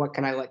describe and what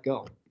can I let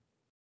go?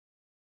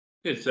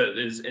 Good. So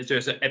is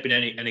there been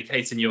any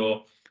case in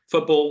your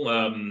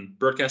football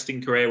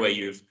broadcasting career where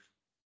you've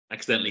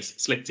accidentally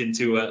slipped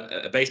into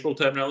a baseball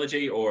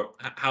terminology, or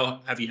how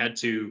have you had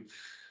to?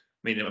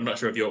 I mean, I'm not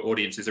sure if your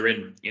audiences are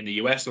in the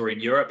US or in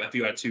Europe. Have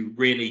you had to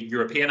really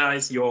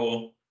Europeanize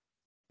your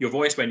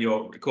voice when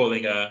you're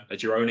calling a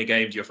Girona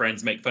game? Do your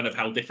friends make fun of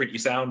how different you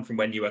sound from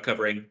when you were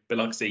covering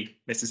Biloxi,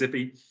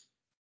 Mississippi?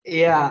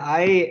 Yeah,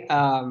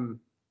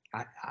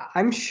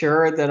 I'm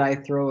sure that I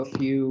throw a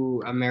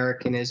few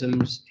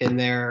Americanisms in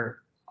there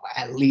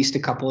at least a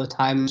couple of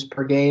times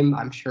per game.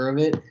 I'm sure of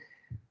it.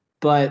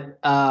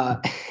 But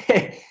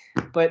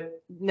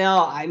but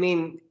no, I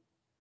mean,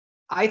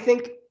 I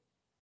think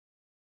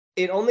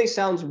it only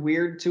sounds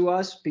weird to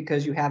us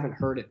because you haven't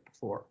heard it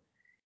before.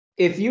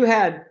 If you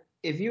had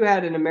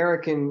an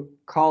American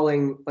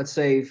calling, let's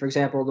say, for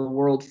example, the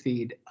world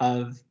feed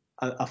of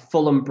a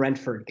Fulham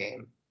Brentford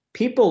game,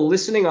 people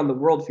listening on the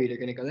world feed are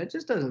going to go, that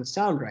just doesn't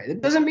sound right.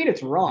 It doesn't mean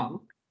it's wrong.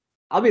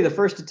 I'll be the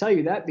first to tell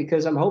you that,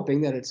 because I'm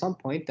hoping that at some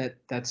point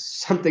that's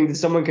something that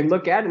someone can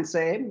look at and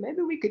say, hey,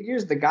 maybe we could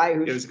use the guy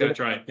who's Give us a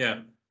try.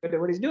 Yeah. good at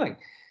what he's doing.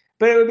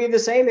 But it would be the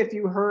same if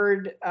you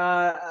heard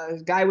a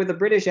guy with a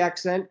British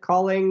accent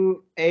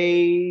calling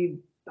a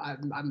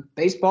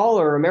baseball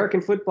or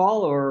American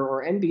football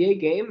or NBA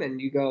game,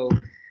 and you go,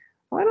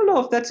 well, I don't know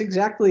if that's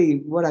exactly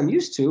what I'm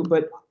used to,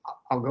 but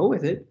I'll go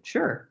with it.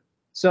 Sure.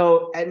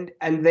 So and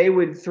they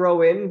would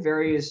throw in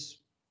various,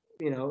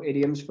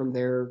 idioms from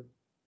their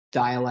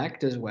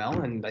dialect as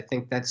well, and I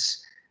think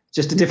that's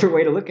just a different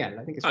way to look at it.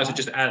 I think it's so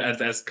just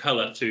as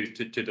color to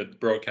the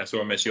broadcast,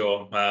 or almost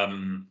your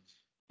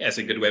yeah, it's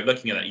a good way of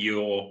looking at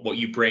it. What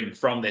you bring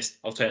from this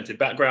alternative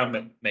background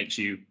that makes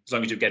you, as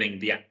long as you're getting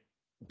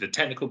the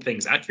technical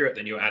things accurate,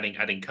 then you're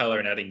adding color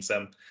and adding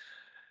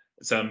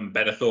some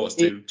better thoughts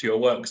to your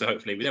work. So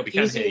hopefully we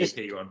can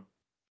hear you on.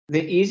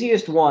 The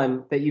easiest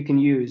one that you can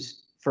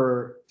use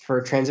for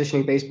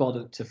transitioning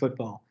baseball to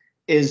football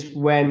is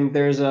when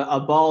there's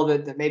a ball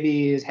that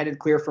maybe is headed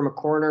clear from a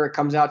corner. It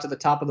comes out to the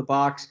top of the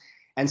box,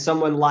 and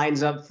someone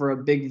lines up for a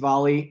big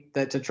volley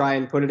to try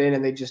and put it in,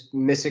 and they just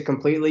miss it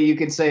completely. You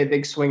could say a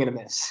big swing and a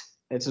miss.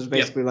 It's just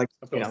basically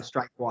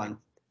strike one.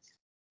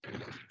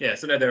 Yeah,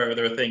 so there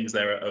are things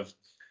there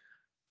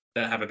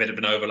that have a bit of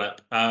an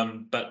overlap.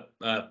 But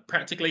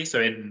practically, so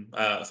in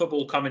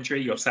football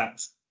commentary, you're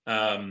sat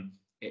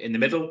in the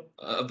middle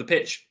of the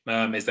pitch.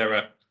 Is there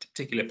a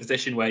particular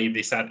position where you'd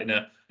be sat in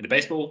a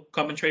baseball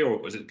commentary, or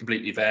was it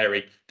completely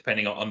vary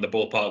depending on the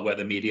ballpark where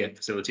the media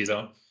facilities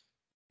are?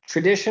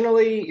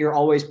 Traditionally, you're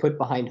always put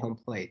behind home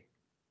plate,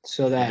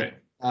 so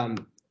that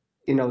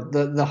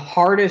the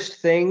hardest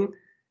thing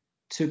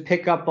to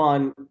pick up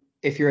on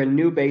if you're a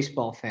new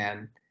baseball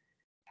fan,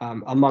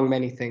 among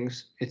many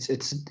things, it's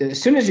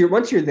as soon as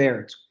once you're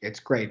there, it's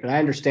great. But I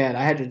understand.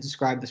 I had to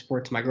describe the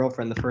sport to my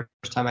girlfriend the first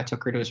time I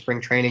took her to a spring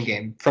training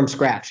game from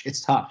scratch. It's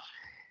tough.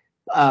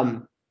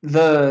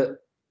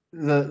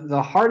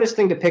 The hardest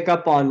thing to pick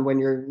up on when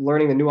you're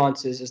learning the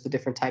nuances is the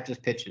different types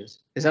of pitches.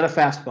 Is that a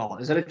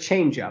fastball? Is that a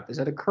changeup? Is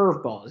that a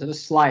curveball? Is it a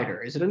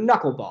slider? Is it a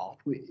knuckleball?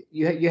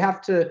 You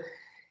have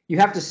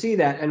to see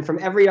that, and from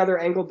every other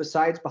angle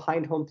besides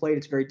behind home plate,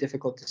 it's very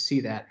difficult to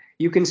see that.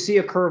 You can see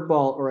a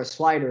curveball or a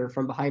slider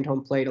from behind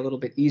home plate a little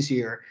bit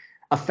easier.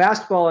 A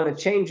fastball and a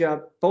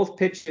changeup, both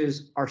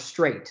pitches are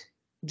straight.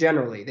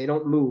 Generally, they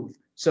don't move.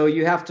 So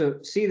you have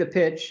to see the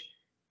pitch,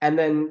 and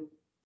then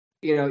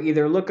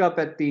either look up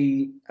at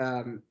the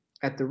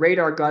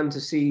radar gun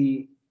to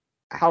see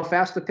how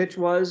fast the pitch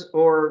was,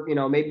 or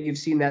maybe you've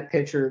seen that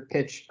pitcher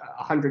pitch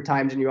 100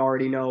 times and you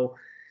already know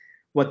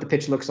what the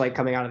pitch looks like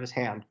coming out of his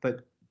hand.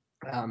 But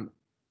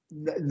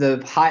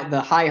the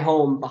high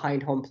home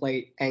behind home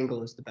plate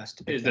angle is the best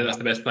to pick. That's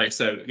the best place.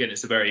 So again,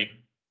 it's a very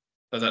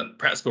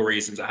practical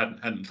reasons I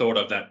hadn't thought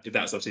of that. If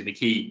that's obviously the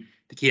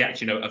key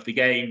action of the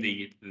game,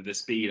 the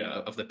speed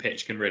of the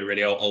pitch can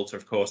really alter,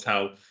 of course,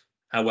 how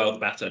well the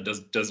batter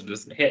does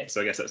hit.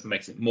 So I guess that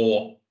makes it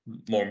more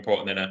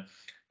important than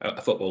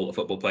a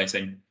football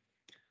placing.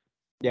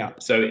 Yeah.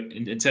 So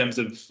in terms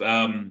of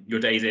your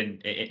days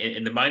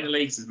in the minor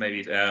leagues, is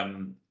maybe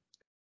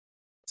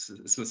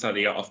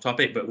slightly off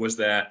topic, but is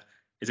there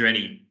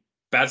any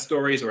bad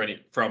stories or any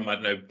from, I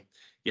don't know,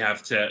 you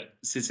have to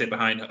sit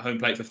behind home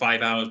plate for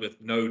 5 hours with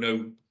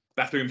no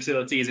bathroom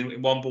facilities in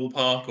one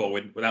ballpark, or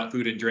without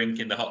food and drink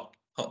in the hot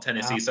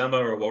Tennessee summer,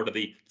 or what are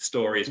the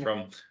stories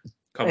from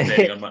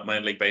commentating on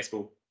minor league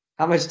baseball?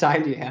 How much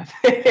time do you have?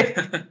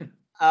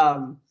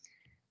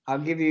 I'll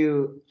give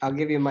you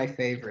my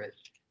favorite.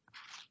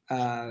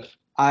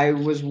 I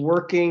was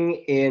working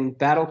in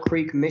Battle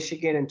Creek,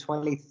 Michigan in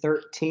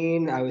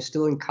 2013. I was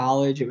still in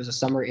college. It was a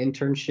summer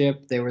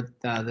internship. They were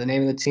the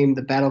name of the team,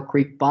 the Battle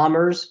Creek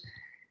Bombers.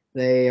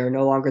 They are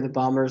no longer the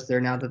Bombers.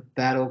 They're now the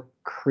Battle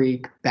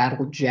Creek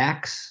Battle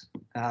Jacks.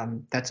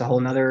 That's a whole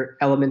nother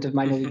element of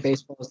minor league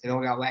baseball. They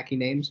all got wacky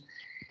names.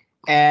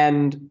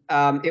 And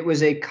it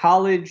was a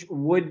college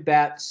wood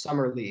bat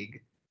summer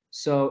league.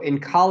 So in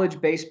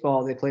college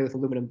baseball, they play with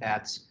aluminum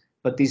bats.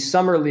 But these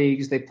summer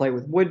leagues, they play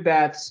with wood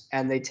bats,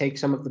 and they take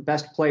some of the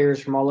best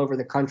players from all over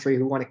the country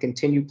who want to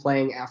continue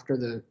playing after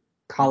the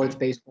college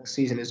baseball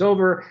season is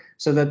over,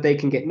 so that they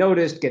can get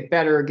noticed, get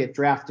better, get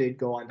drafted,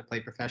 go on to play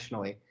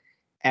professionally.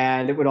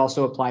 And it would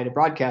also apply to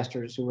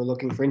broadcasters who were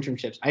looking for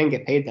internships. I didn't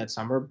get paid that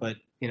summer, but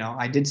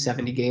I did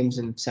 70 games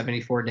in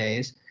 74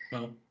 days.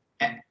 Wow.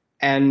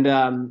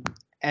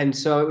 And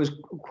so it was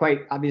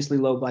quite obviously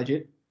low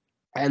budget.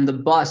 And the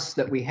bus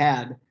that we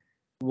had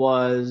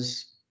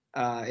was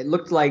it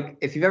looked like,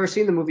 if you've ever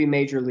seen the movie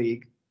Major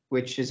League,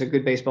 which is a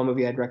good baseball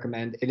movie I'd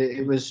recommend,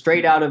 it was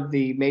straight out of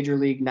the Major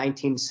League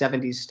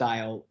 1970s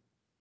style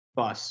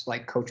bus,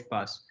 like coach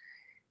bus.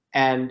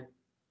 And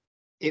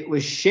it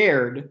was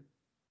shared,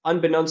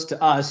 unbeknownst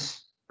to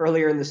us,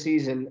 earlier in the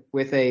season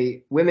with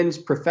a women's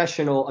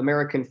professional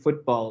American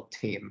football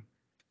team.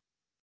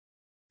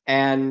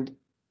 And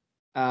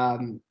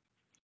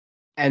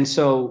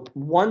so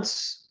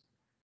once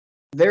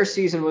their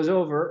season was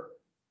over,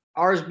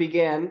 ours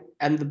began,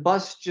 and the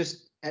bus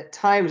just, at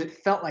times, it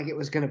felt like it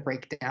was going to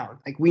break down.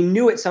 Like, we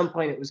knew at some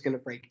point it was going to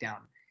break down.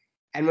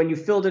 And when you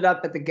filled it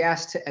up at the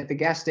gas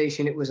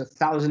station, it was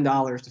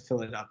 $1,000 to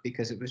fill it up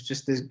because it was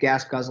just this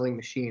gas guzzling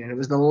machine. And it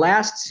was the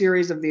last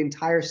series of the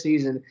entire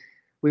season.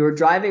 We were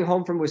driving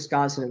home from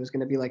Wisconsin. It was going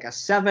to be like a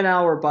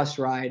 7-hour bus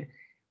ride.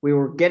 We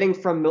were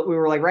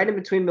like right in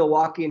between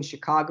Milwaukee and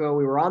Chicago.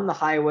 We were on the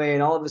highway,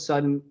 and all of a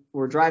sudden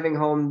we're driving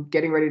home,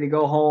 getting ready to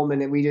go home,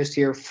 and then we just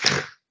hear,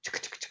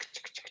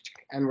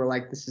 and we're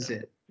like, this is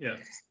it. Yeah.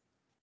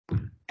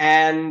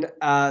 And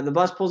the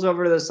bus pulls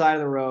over to the side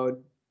of the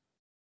road,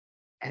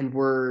 and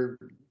we're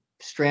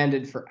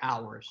stranded for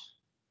hours.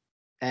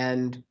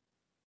 And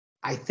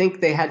I think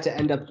they had to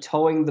end up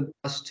towing the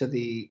bus to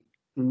the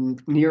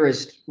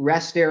nearest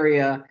rest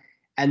area,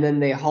 and then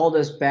they hauled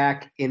us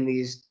back in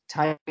these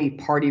tiny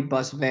party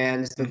bus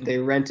vans that they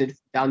rented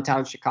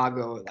downtown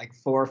Chicago, like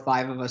 4 or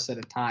 5 of us at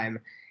a time.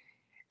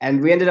 And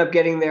we ended up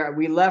getting there.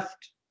 We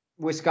left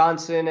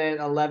Wisconsin at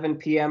 11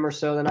 p.m. or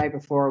so the night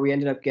before. We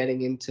ended up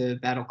getting into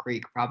Battle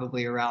Creek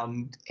probably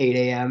around 8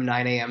 a.m.,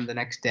 9 a.m. the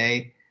next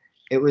day.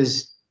 It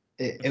was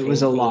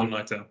a long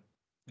night out.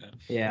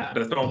 Yeah.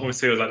 But it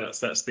almost feels like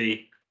that's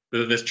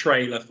this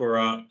trailer for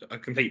a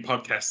complete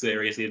podcast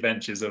series, The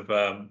Adventures of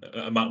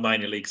a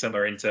minor league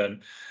summer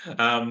intern.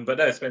 But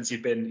no, Spence,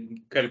 you've been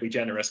incredibly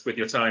generous with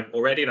your time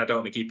already, and I don't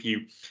want to keep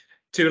you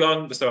too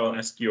long, so I'll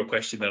ask you a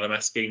question that I'm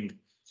asking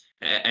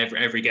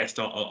every guest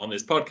on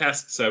this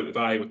podcast. So if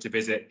I were to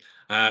visit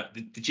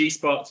the G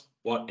Spot,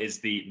 what is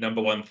the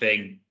number one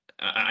thing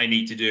I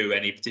need to do?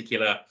 Any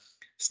particular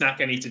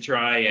snack I need to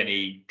try?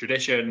 Any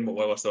tradition?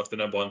 What's the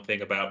number one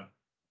thing about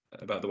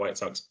the White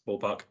Sox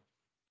ballpark?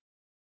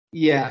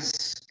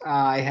 Yes,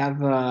 I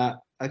have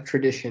a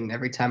tradition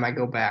every time I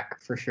go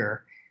back, for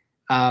sure.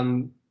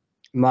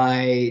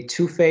 My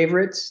 2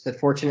 favorites that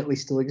fortunately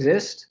still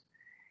exist,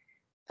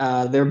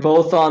 they're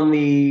both on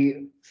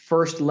the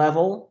first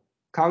level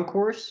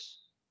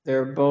concourse.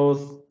 They're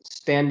both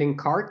standing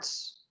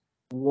carts.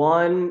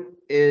 One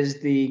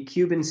is the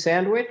Cuban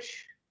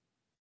sandwich.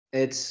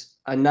 It's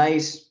a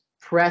nice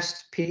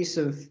pressed piece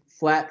of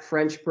flat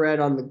French bread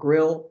on the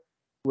grill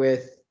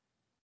with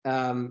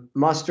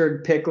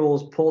mustard,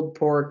 pickles, pulled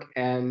pork,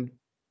 and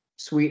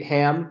sweet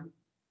ham.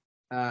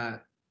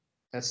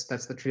 That's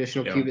the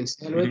traditional Cuban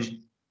sandwich.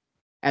 Mm-hmm.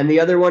 And the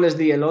other one is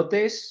the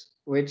elotes,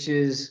 which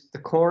is the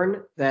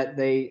corn that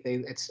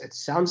it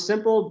sounds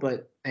simple,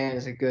 but man,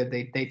 is it good.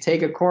 They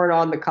take a corn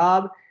on the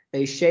cob,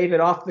 they shave it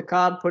off the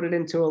cob, put it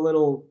into a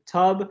little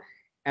tub,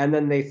 and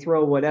then they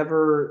throw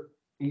whatever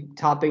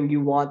topping you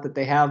want that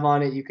they have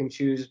on it. You can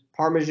choose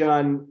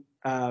Parmesan,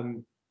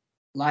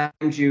 lime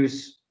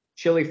juice,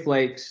 chili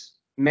flakes,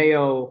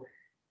 mayo,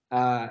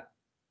 it's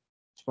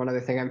one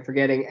other thing I'm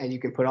forgetting, and you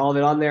can put all of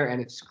it on there,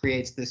 and it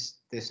creates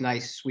this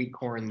nice sweet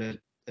corn that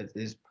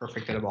is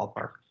perfect at a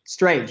ballpark.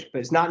 Strange, but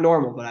it's not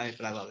normal, but I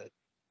love it.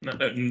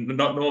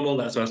 Not normal.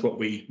 That's what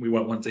we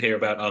won't want to hear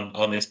about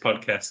on this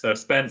podcast. So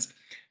Spence,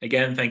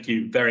 again, thank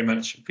you very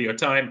much for your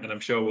time, and I'm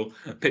sure we'll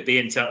be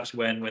in touch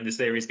when the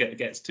series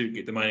gets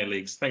to the minor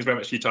leagues. Thanks very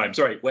much for your time.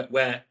 Sorry,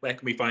 where can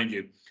we find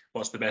you?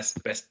 What's the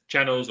best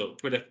channels or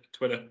Twitter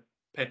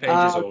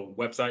pages or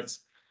websites?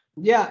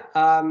 Yeah,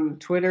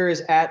 Twitter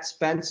is at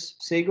Spence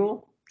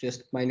Siegel,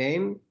 just my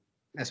name,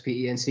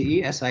 SPENCE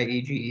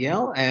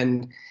SIEGEL,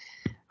 and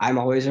I'm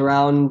always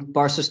around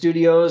Barca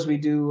Studios. We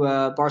do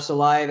Barca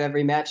Live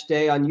every match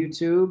day on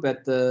YouTube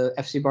at the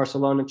FC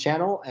Barcelona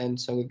channel, and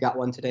so we've got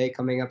one today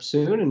coming up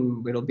soon,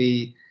 and it'll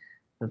be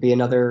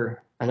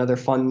another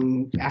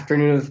fun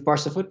afternoon of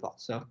Barca football.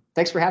 So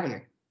thanks for having me.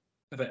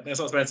 Perfect. That's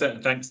what Spencer,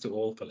 and thanks to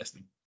all for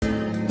listening.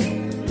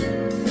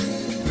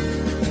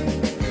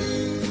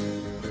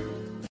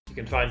 You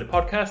can find the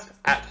podcast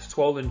at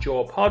Swollen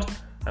Jaw Pod,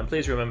 and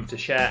please remember to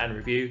share and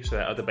review so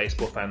that other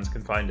baseball fans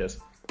can find us.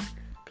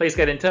 Please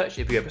get in touch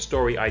if you have a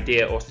story,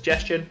 idea, or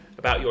suggestion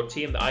about your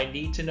team that I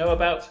need to know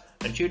about,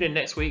 and tune in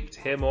next week to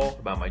hear more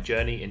about my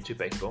journey into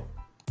baseball.